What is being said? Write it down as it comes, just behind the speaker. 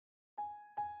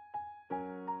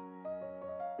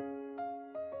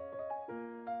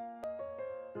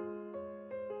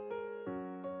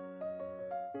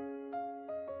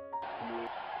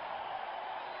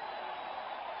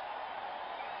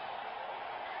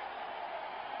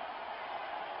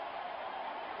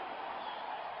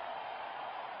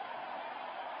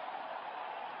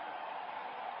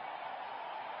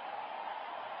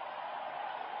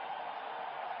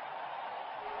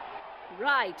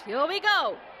Right, here we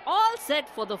go. All set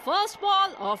for the first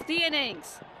ball of the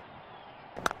innings.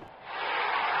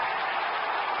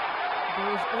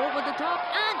 Goes over the top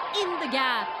and in the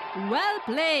gap. Well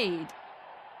played.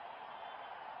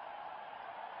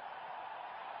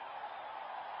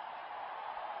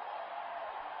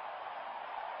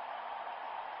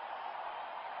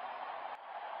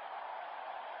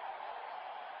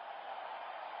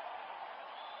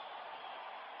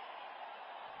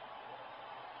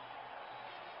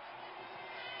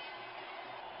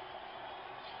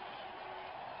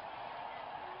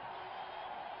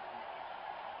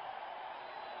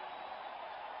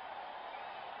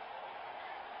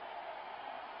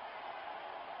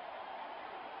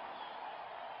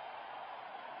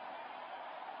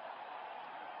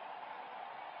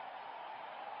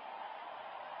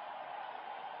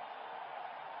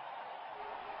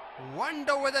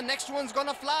 Wonder where the next one's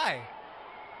gonna fly.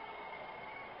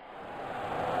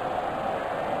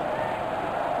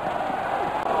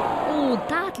 Oh,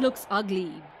 that looks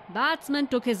ugly. Batsman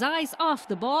took his eyes off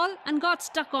the ball and got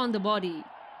stuck on the body.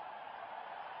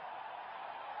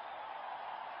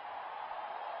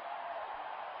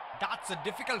 That's a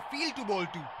difficult field to bowl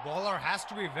to. Bowler has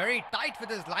to be very tight with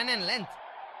his line and length.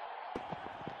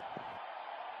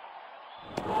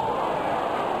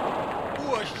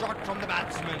 Poor shot from the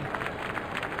batsman.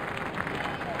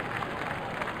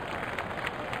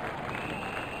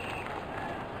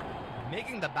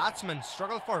 Making the batsmen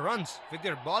struggle for runs with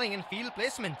their bowling and field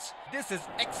placements. This is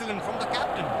excellent from the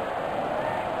captain.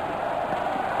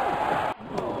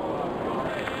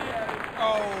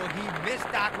 Oh, he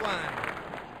missed that one.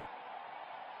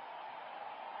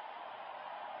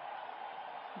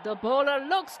 The bowler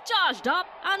looks charged up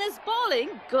and is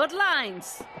bowling good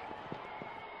lines.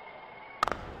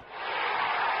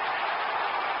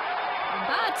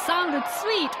 That sounded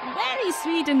sweet, very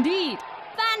sweet indeed.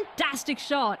 Fantastic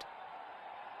shot.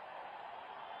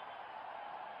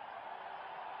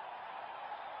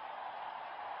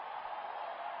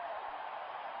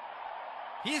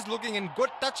 He's looking in good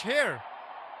touch here.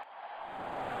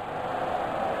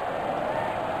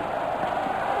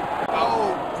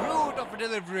 Oh, brute of a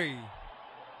delivery.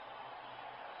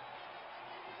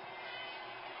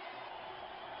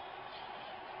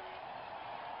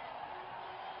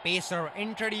 Pacer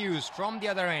introduced from the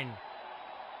other end.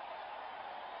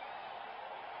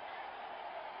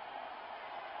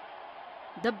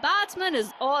 The batsman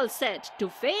is all set to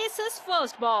face his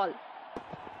first ball.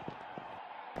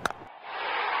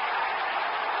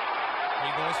 He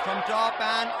goes from top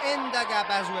and in the gap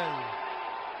as well.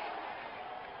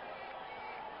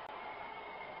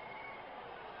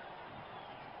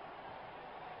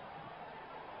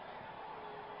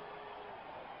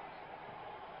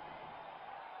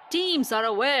 Teams are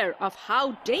aware of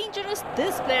how dangerous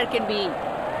this player can be.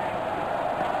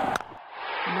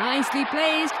 Nicely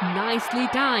placed, nicely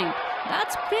timed.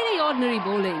 That's pretty ordinary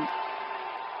bowling.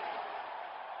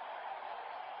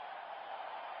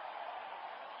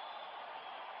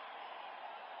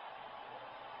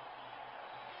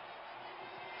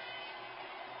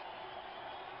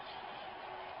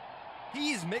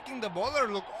 He's making the bowler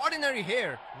look ordinary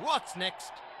here. What's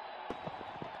next?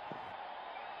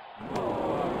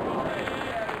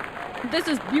 This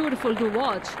is beautiful to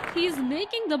watch. He's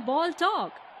making the ball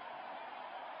talk.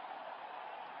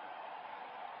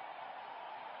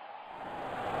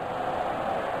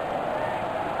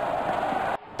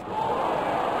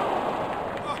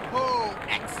 Oh,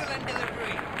 excellent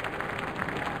delivery.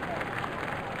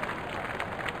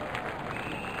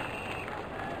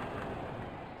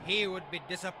 He would be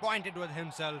disappointed with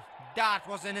himself. That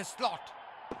was in his slot.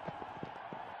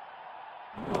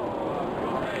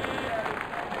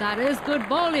 That is good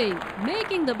bowling,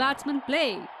 making the batsman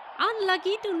play.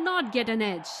 Unlucky to not get an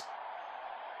edge.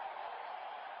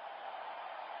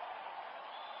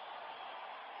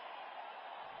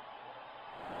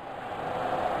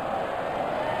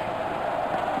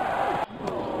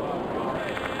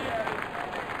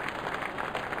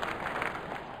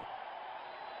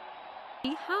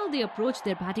 See how they approach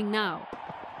their batting now.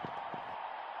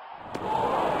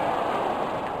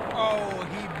 Oh,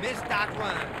 he missed that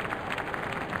one.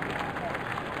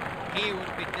 He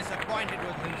would be disappointed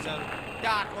with himself.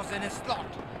 That was in his slot.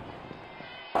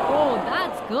 Oh,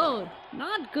 That's good.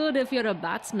 Not good if you're a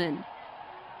batsman.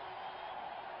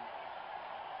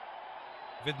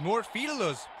 With more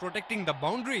fielders protecting the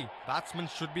boundary, batsmen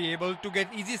should be able to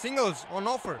get easy singles on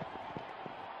offer.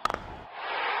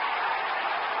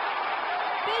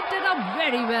 Picked it up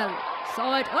very well.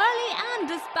 Saw it early and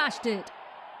dispatched it.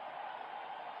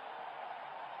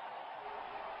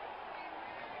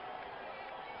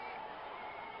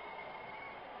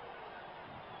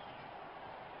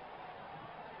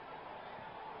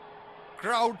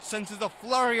 Crowd senses a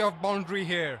flurry of boundary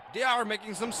here. They are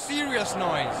making some serious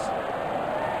noise.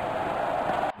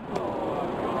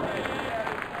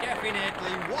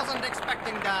 Definitely wasn't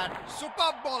expecting that.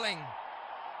 Superb bowling.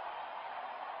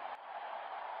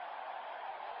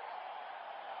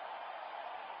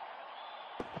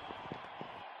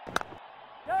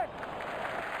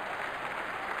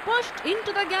 Pushed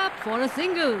into the gap for a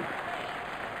single.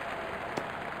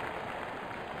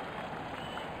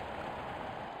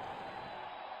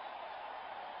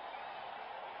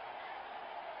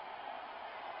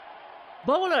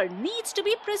 Bowler needs to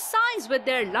be precise with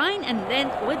their line and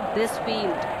length with this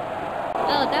field.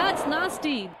 Oh, that's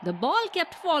nasty. The ball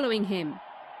kept following him.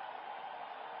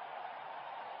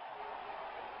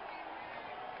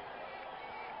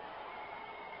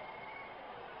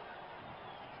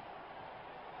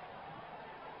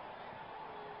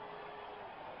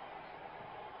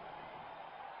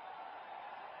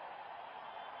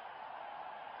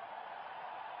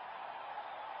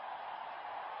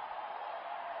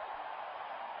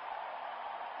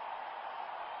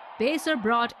 Pacer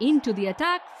brought into the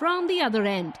attack from the other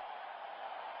end.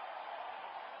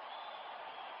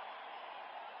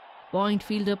 Point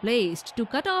fielder placed to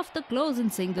cut off the close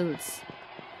in singles.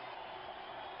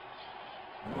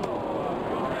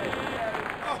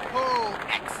 Oh,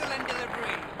 excellent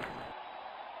delivery.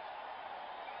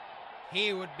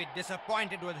 He would be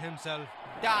disappointed with himself.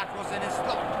 That was in his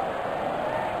slot.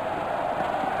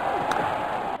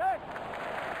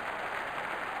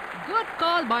 Good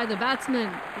call by the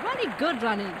batsman. Very good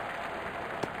running.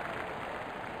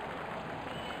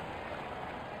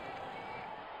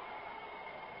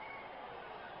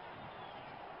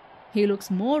 He looks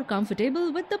more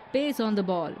comfortable with the pace on the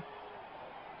ball.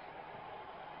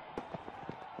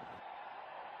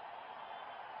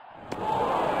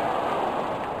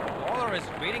 Bowler is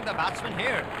reading the batsman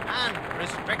here and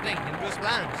restricting into his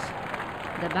plans.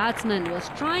 The batsman was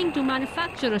trying to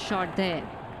manufacture a shot there.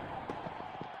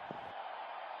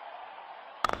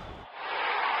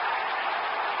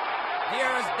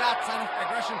 There is that sign of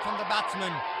aggression from the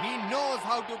batsman. He knows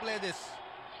how to play this.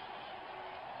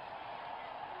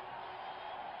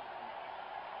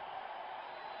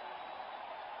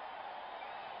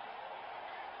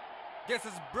 This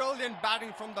is brilliant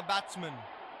batting from the batsman.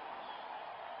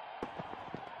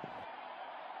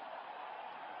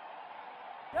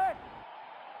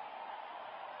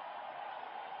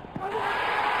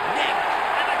 Nicked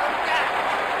and a good catch.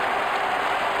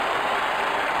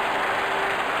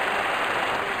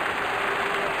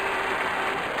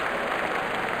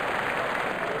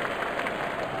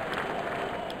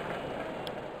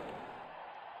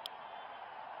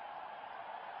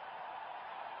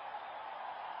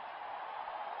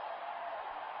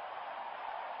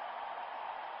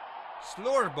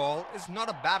 Slower ball is not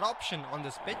a bad option on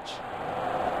this pitch.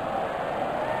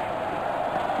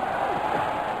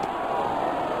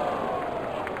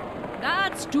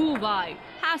 That's too wide.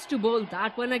 Has to bowl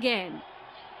that one again.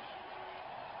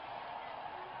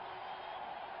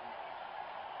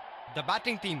 The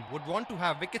batting team would want to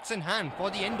have wickets in hand for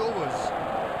the end overs.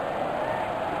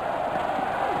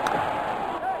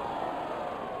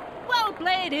 Well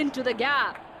played into the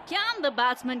gap. Can the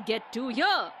batsman get two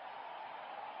here?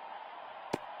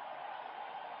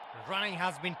 Running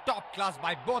has been top class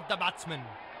by both the batsmen.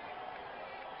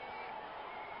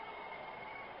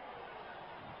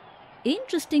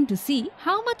 Interesting to see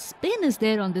how much spin is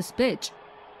there on this pitch.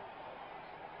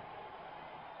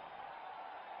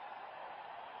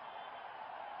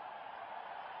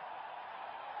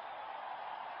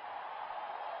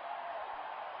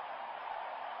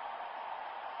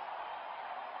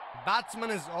 Batsman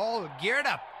is all geared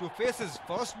up to face his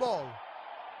first ball.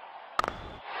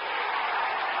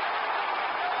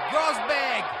 Goes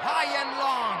big, high and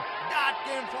long. That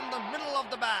came from the middle of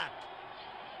the bat.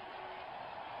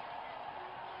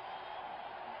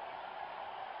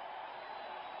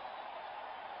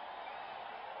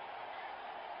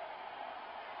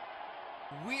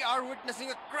 We are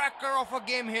witnessing a cracker of a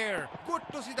game here. Good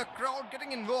to see the crowd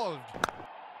getting involved.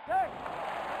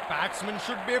 Batsman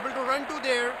should be able to run to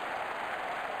there.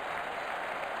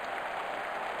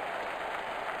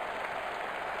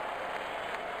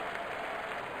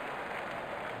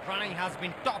 Running has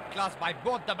been top class by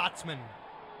both the batsmen.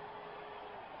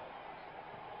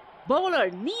 Bowler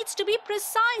needs to be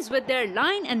precise with their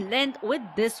line and length with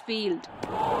this field.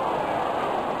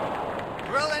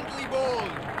 Brilliantly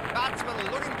bowled.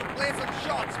 Batsman looking to play some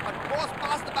shots but goes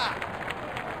past the bat.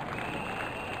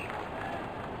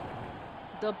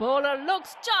 The bowler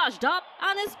looks charged up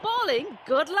and is bowling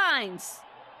good lines.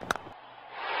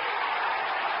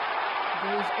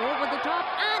 Goes over the top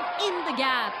and in the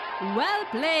gap. Well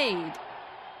played.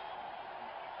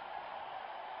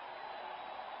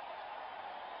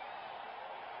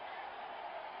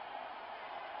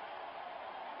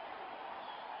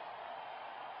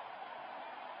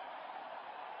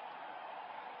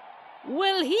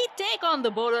 Will he take on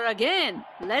the bowler again?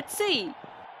 Let's see.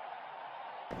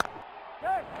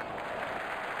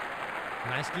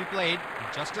 Nicely played,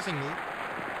 just a single.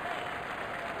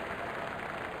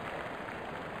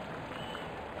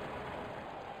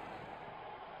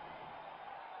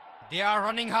 They are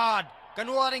running hard,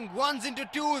 converting ones into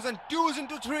twos and twos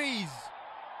into threes.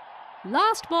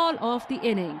 Last ball of the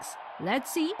innings. Let's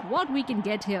see what we can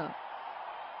get here.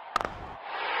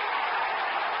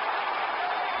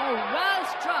 Oh, well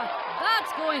struck.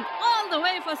 That's going all the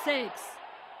way for 6.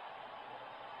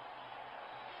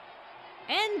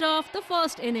 End of the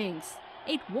first innings.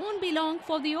 It won't be long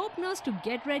for the openers to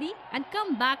get ready and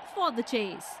come back for the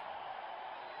chase.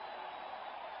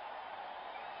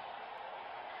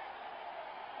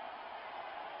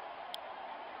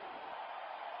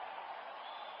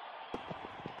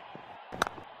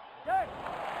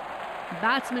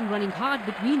 Batsman running hard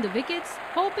between the wickets,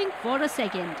 hoping for a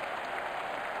second.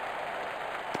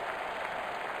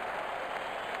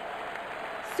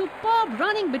 Superb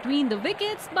running between the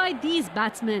wickets by these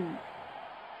batsmen.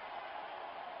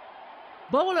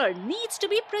 Bowler needs to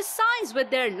be precise with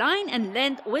their line and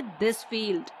length with this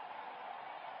field.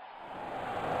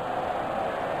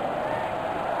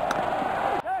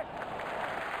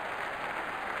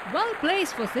 Well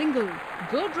placed for single.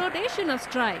 Good rotation of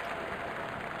strike.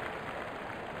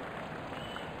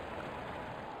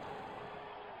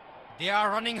 They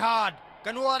are running hard,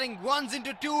 converting ones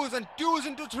into twos and twos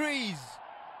into threes.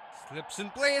 Slips in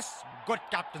place, good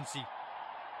captaincy.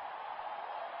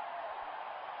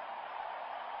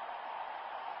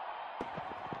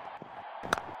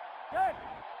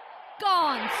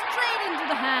 Gone straight into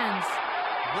the hands.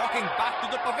 Walking back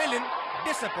to the pavilion,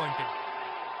 disappointed.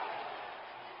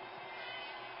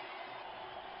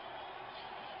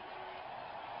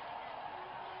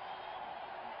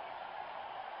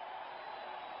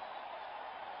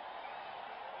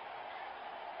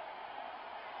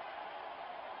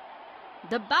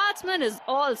 The batsman is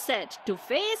all set to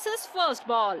face his first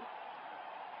ball.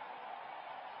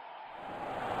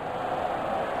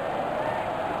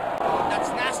 Oh, that's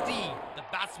nasty. The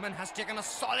batsman has taken a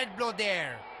solid blow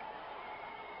there.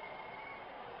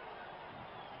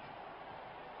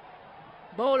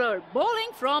 Bowler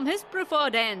bowling from his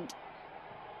preferred end.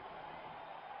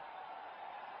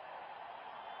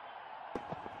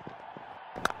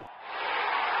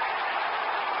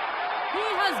 He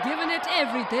has given it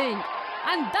everything.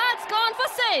 And that's gone for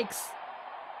 6.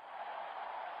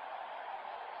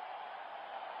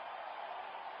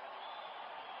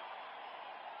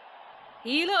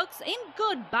 He looks in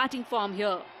good batting form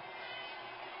here.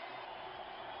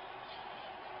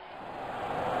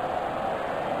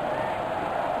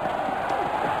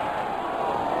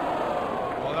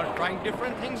 Bowler trying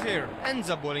different things here. Ends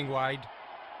up bowling wide.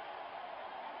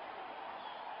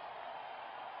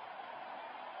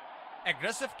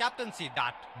 Aggressive captaincy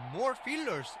that. More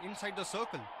fielders inside the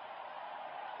circle.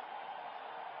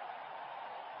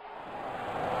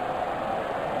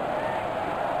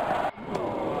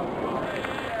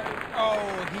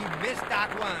 Oh, he missed that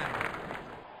one.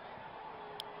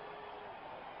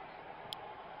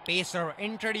 Pacer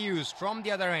introduced from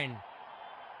the other end.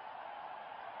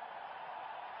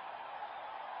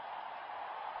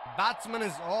 Batsman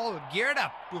is all geared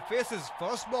up to face his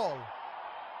first ball.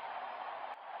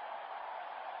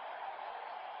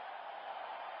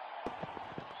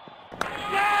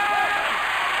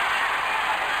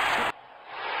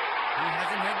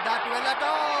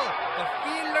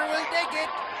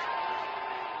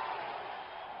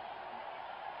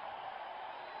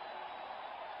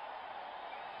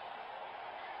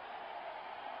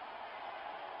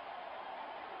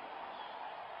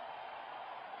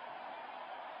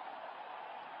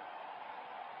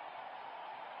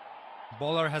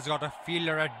 Bowler has got a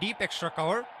fielder at deep extra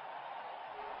cover.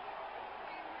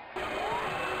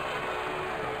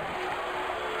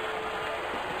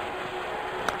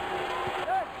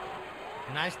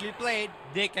 Nicely played.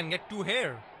 They can get 2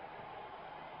 here.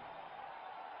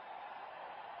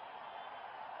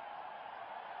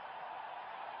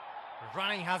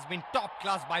 running has been top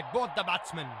class by both the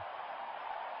batsmen.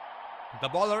 The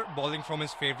bowler bowling from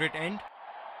his favourite end.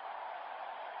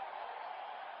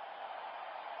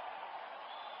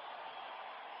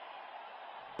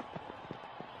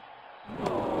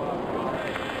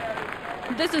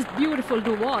 This is beautiful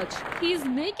to watch. He's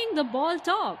making the ball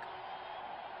talk.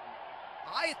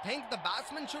 I think the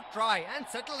batsman should try and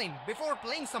settle in before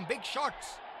playing some big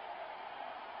shots.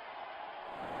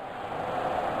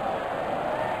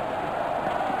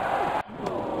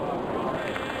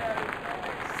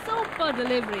 Super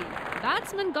delivery.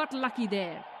 Batsman got lucky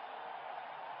there.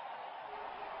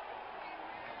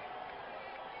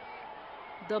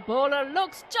 The bowler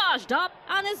looks charged up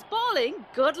and is bowling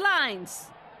good lines.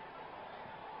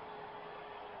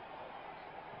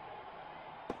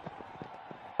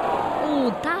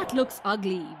 Oh, that looks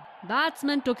ugly.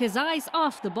 Batsman took his eyes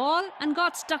off the ball and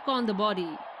got stuck on the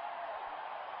body.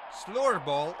 Slower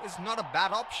ball is not a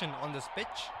bad option on this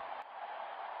pitch.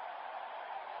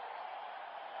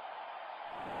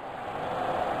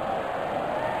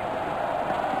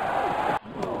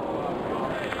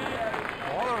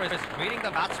 Bowler is reading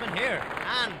the batsman here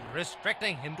and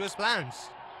restricting him to his plans.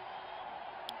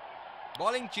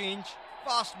 Bowling change.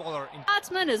 Fast bowler in.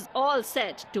 Batsman is all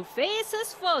set to face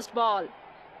his first ball.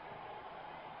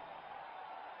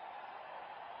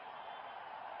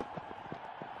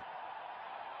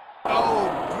 Oh,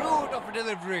 brute of a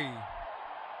delivery.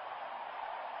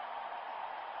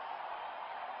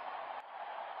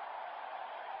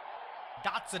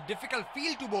 That's a difficult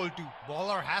field to bowl to.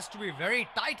 Bowler has to be very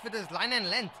tight with his line and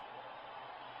length.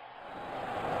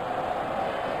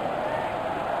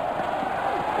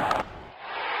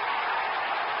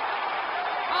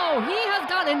 Oh, he has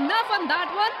got enough on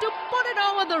that one to put it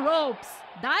over the ropes.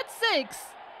 That's 6.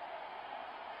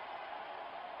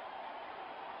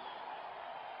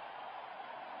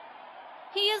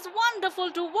 He is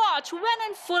wonderful to watch when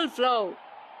in full flow.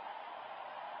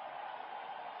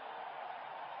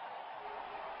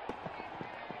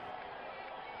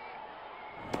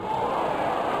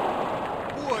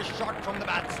 Poor shot from the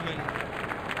batsman.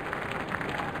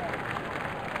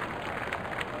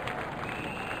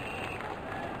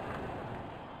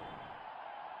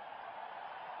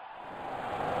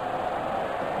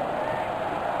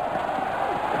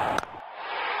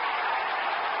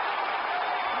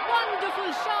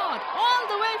 Wonderful shot all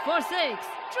the way for 6.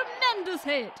 Tremendous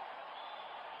hit.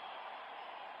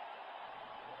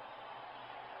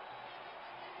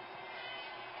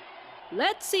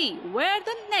 Let's see where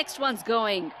the next one's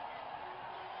going.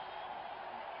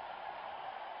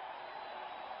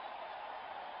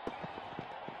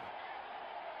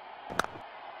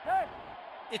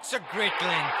 It's a great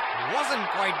length. Wasn't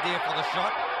quite there for the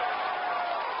shot.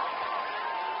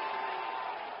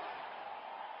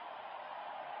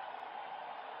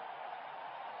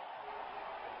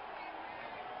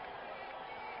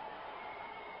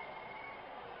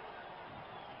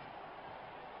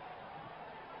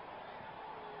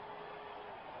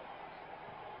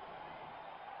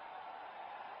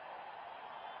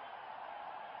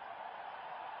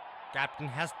 Captain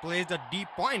has placed a deep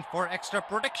point for extra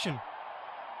protection.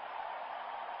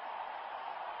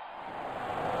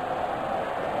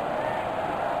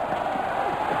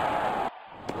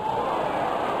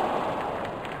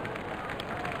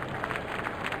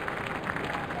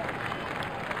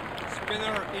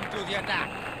 Spinner into the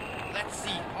attack. Let's see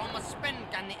how much spin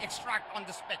can he extract on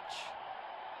this pitch.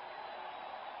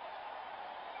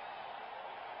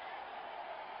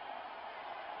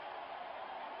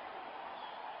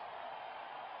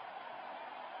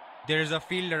 There is a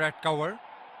fielder at cover.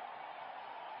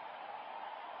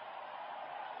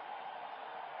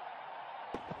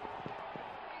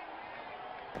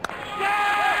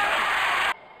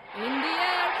 In the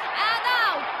air and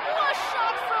out. Poor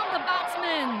shot from the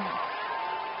batsman.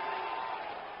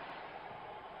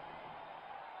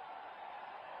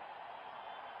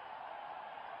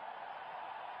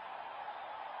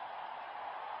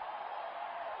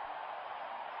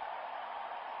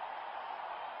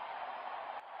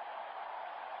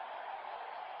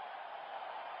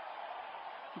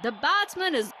 The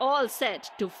batsman is all set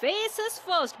to face his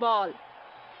first ball.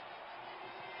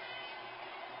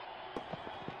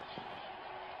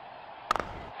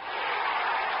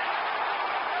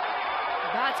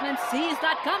 Batsman sees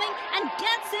that coming and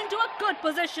gets into a good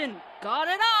position. Got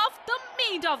it off the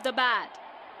meat of the bat.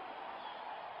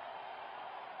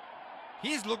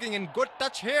 He's looking in good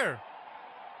touch here.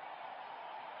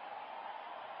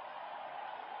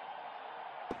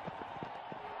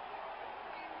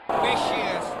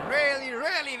 Vicious,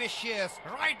 really vicious,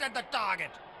 right at the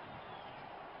target.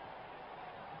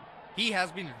 He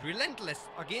has been relentless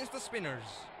against the spinners.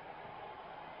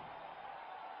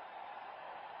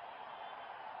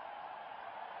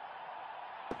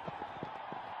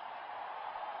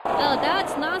 Oh,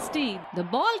 that's nasty. The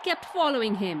ball kept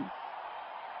following him.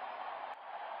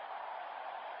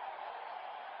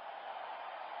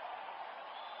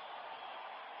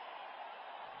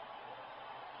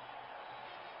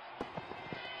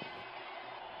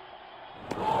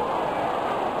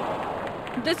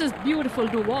 This is beautiful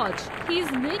to watch. He's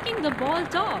making the ball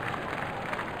talk.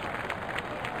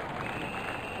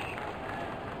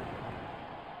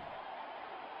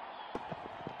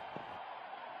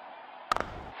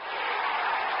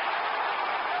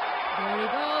 There he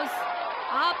goes.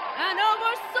 Up and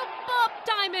over. Superb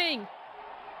timing.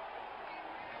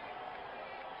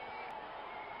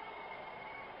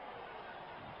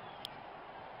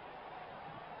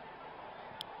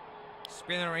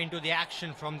 Spinner into the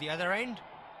action from the other end.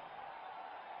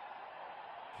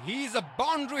 He's a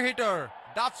boundary hitter.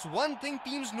 That's one thing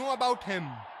teams know about him.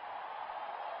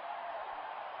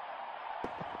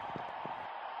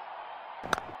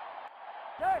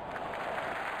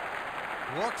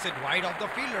 Works it wide off the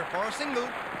fielder for a single.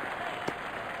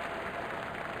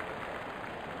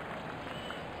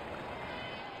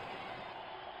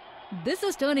 This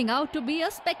is turning out to be a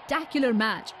spectacular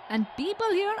match, and people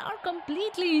here are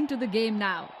completely into the game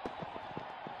now.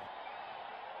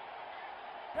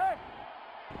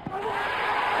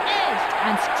 Edged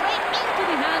and straight into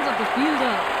the hands of the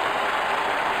fielder.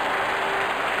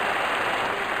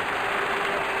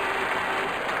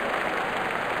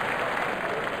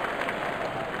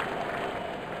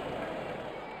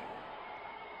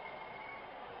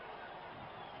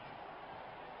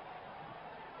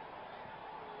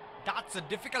 That's a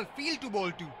difficult field to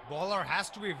bowl to. Bowler has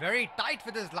to be very tight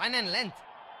with his line and length.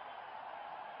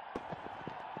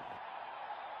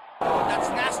 Oh, that's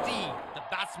nasty. The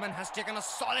batsman has taken a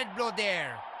solid blow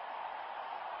there.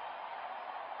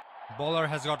 Bowler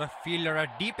has got a fielder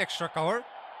at deep extra cover.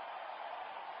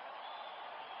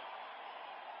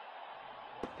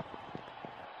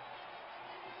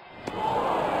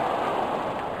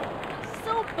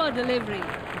 Super delivery.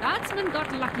 Batsman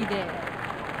got lucky there.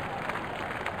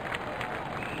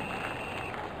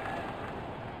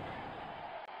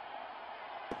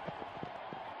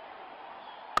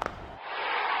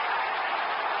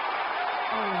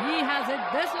 Oh, he has hit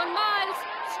this one miles.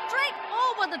 Straight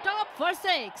over the top for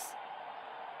 6.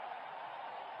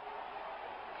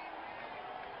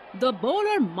 The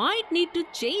bowler might need to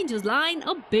change his line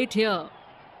a bit here.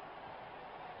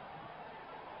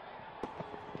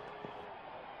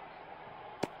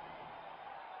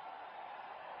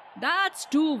 That's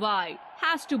too wide.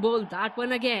 Has to bowl that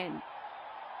one again.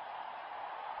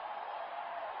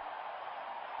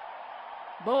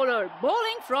 Bowler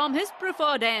bowling from his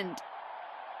preferred end.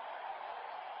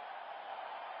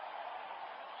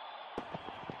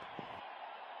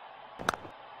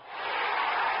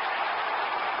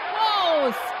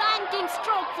 Oh, spanking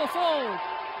stroke for 4.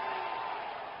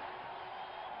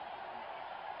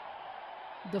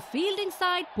 The fielding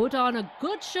side put on a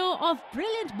good show of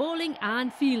brilliant bowling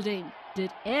and fielding.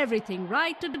 Did everything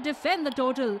right to defend the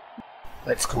total.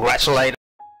 Let's congratulate